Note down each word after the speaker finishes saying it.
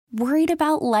Worried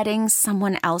about letting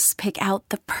someone else pick out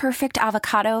the perfect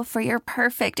avocado for your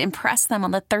perfect impress them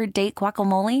on the third date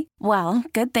guacamole? Well,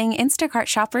 good thing Instacart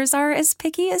shoppers are as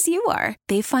picky as you are.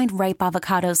 They find ripe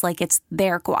avocados like it's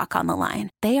their guac on the line.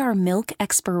 They are milk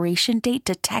expiration date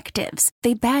detectives.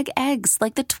 They bag eggs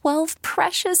like the 12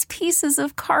 precious pieces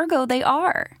of cargo they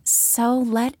are. So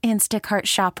let Instacart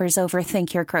shoppers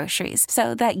overthink your groceries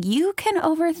so that you can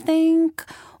overthink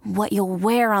what you'll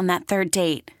wear on that third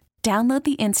date. Download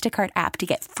the Instacart app to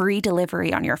get free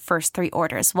delivery on your first 3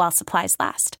 orders while supplies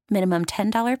last. Minimum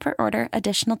 $10 per order.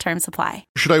 Additional terms apply.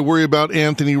 Should I worry about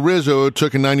Anthony Rizzo, who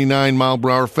took a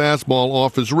 99-mile-per-hour fastball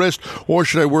off his wrist, or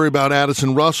should I worry about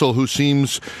Addison Russell, who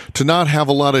seems to not have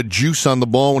a lot of juice on the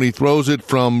ball when he throws it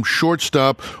from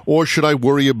shortstop, or should I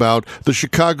worry about the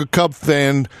Chicago Cub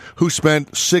fan who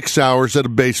spent 6 hours at a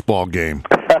baseball game?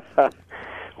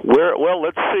 Well,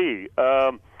 let's see.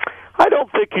 I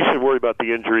don't think you should worry about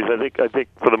the injuries. I think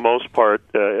for the most part,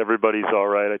 everybody's all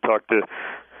right. I talked to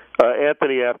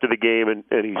Anthony after the game,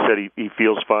 and he said he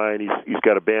feels fine. He's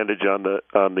got a bandage on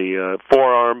the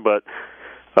forearm, but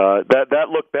that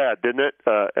looked bad, didn't it?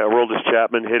 Aroldis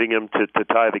Chapman hitting him to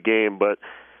tie the game, but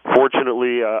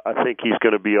fortunately, I think he's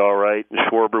going to be all right. And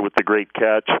Schwarber with the great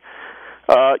catch.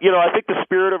 I think the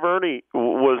spirit of Ernie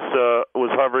was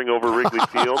hovering over Wrigley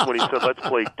Field when he said, "Let's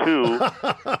play 2."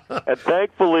 And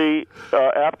thankfully,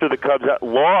 after the Cubs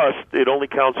lost, it only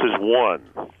counts as 1.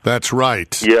 That's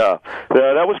right. Yeah,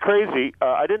 that was crazy.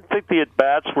 I didn't think the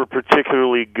at-bats were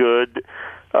particularly good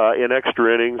in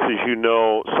extra innings. As you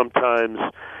know, sometimes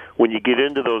when you get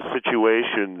into those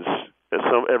situations,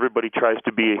 everybody tries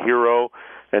to be a hero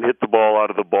and hit the ball out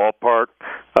of the ballpark.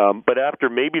 But after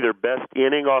maybe their best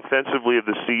inning offensively of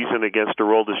the season against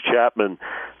Aroldis Chapman,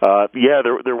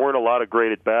 there weren't a lot of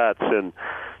great at-bats. And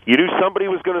you knew somebody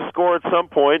was going to score at some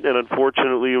point, and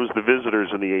unfortunately it was the visitors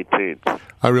in the 18th.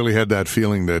 I really had that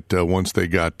feeling that once they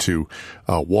got to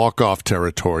walk-off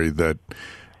territory that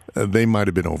they might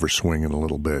have been overswinging a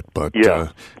little bit, but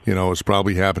it's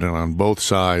probably happening on both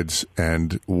sides.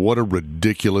 And what a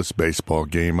ridiculous baseball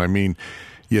game! I mean,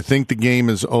 you think the game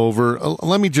is over.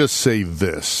 Let me just say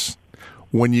this: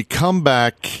 when you come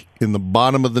back in the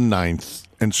bottom of the 9th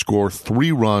and score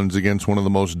 3 runs against one of the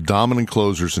most dominant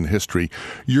closers in history,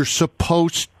 you're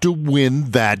supposed to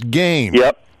win that game.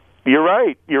 Yep, you're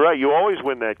right. You always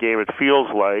win that game. It feels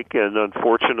like, and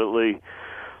unfortunately,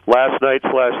 last night /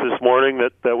 this morning,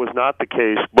 that was not the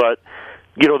case. But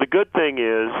the good thing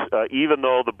is, even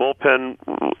though the bullpen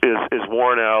is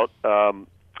worn out,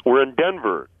 we're in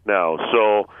Denver now,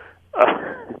 so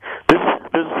this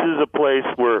is a place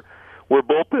where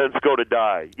bullpens go to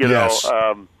die. Yes.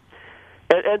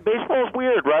 And baseball is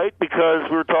weird, right? Because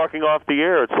we were talking off the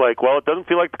air. It's like, well, it doesn't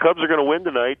feel like the Cubs are going to win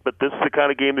tonight, but this is the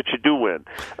kind of game that you do win.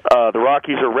 The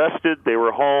Rockies are rested. They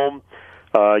were home.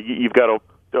 You've got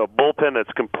a bullpen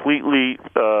that's completely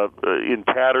in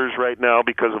tatters right now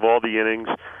because of all the innings.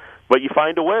 But you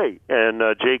find a way, and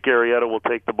Jake Arrieta will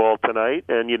take the ball tonight,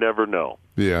 and you never know.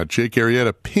 Yeah, Jake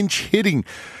Arrieta pinch hitting.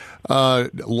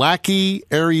 Lackey,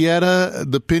 Arrieta,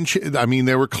 the pinch. I mean,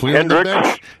 they were clearing the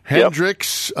bench.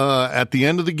 Hendricks at the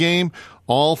end of the game,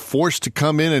 all forced to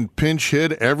come in and pinch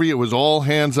hit. It was all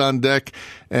hands on deck.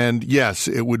 And yes,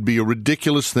 it would be a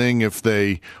ridiculous thing if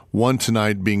they won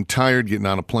tonight, being tired, getting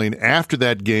on a plane after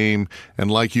that game, and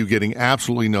like you, getting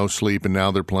absolutely no sleep. And now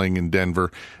they're playing in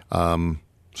Denver.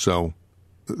 So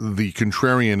the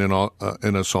contrarian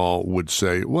in us all would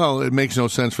say, well, it makes no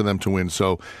sense for them to win.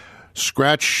 So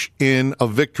scratch in a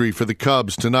victory for the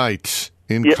Cubs tonight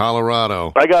in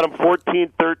Colorado. I got them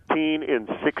 14-13 in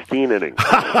 16 innings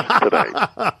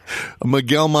tonight.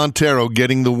 Miguel Montero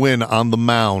getting the win on the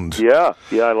mound. Yeah,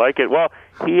 I like it. Well,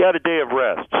 he had a day of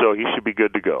rest, so he should be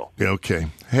good to go. Okay.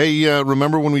 Hey,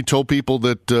 remember when we told people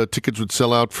that tickets would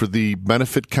sell out for the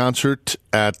benefit concert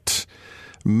at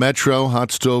Metro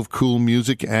Hot Stove Cool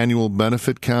Music annual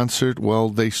benefit concert? Well,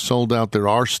 they sold out. There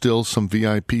are still some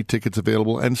VIP tickets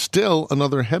available and still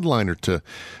another headliner to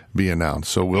be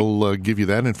announced. So we'll give you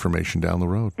that information down the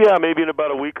road. Yeah, maybe in about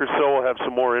a week or so we'll have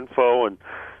some more info, and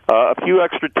a few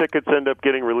extra tickets end up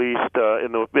getting released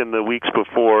in the weeks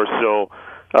before. So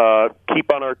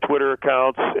keep on our Twitter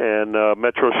accounts and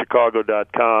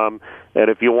metrochicago.com. And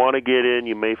if you want to get in,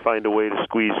 you may find a way to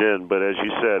squeeze in. But as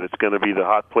you said, it's going to be the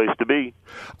hot place to be.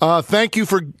 Thank you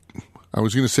for, I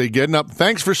was going to say getting up.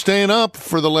 Thanks for staying up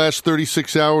for the last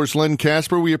 36 hours, Len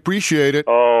Kasper. We appreciate it.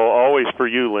 Oh, always for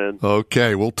you, Len.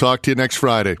 Okay, we'll talk to you next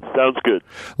Friday. Sounds good.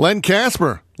 Len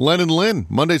Kasper, Len and Lynn,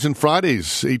 Mondays and Fridays,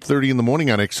 8:30 in the morning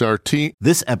on XRT.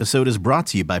 This episode is brought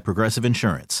to you by Progressive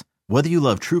Insurance. Whether you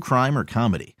love true crime or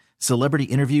comedy, celebrity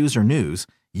interviews or news,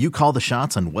 You call the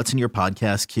shots on what's in your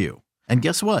podcast queue. And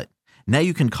guess what? Now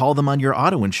you can call them on your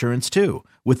auto insurance too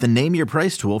with the Name Your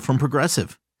Price tool from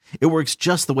Progressive. It works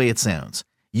just the way it sounds.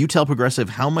 You tell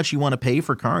Progressive how much you want to pay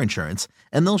for car insurance,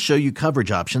 and they'll show you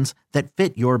coverage options that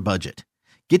fit your budget.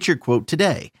 Get your quote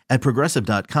today at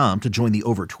Progressive.com to join the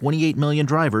over 28 million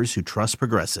drivers who trust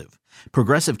Progressive.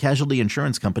 Progressive Casualty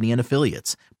Insurance Company and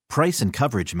Affiliates. Price and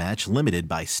coverage match limited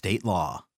by state law.